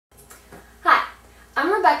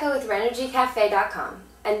Rebecca with RenergyCafe.com,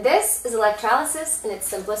 and this is electrolysis in its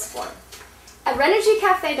simplest form. At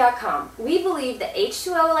RenergyCafe.com, we believe that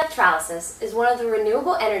H2O electrolysis is one of the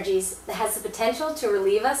renewable energies that has the potential to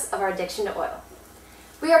relieve us of our addiction to oil.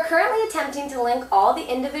 We are currently attempting to link all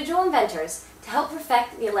the individual inventors to help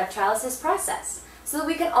perfect the electrolysis process so that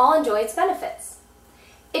we can all enjoy its benefits.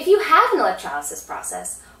 If you have an electrolysis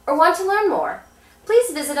process or want to learn more,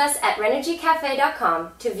 please visit us at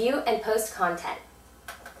RenergyCafe.com to view and post content.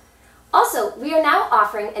 Also, we are now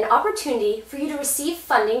offering an opportunity for you to receive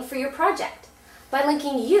funding for your project by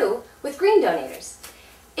linking you with green donators.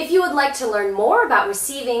 If you would like to learn more about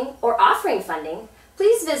receiving or offering funding,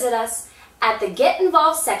 please visit us at the Get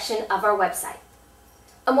Involved section of our website.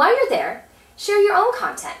 And while you're there, share your own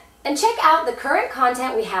content and check out the current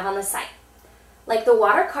content we have on the site, like the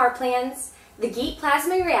water car plans, the GEAT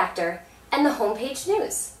plasma reactor, and the homepage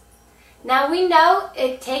news. Now we know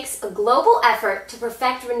it takes a global effort to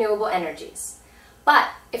perfect renewable energies, but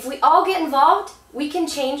if we all get involved, we can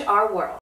change our world.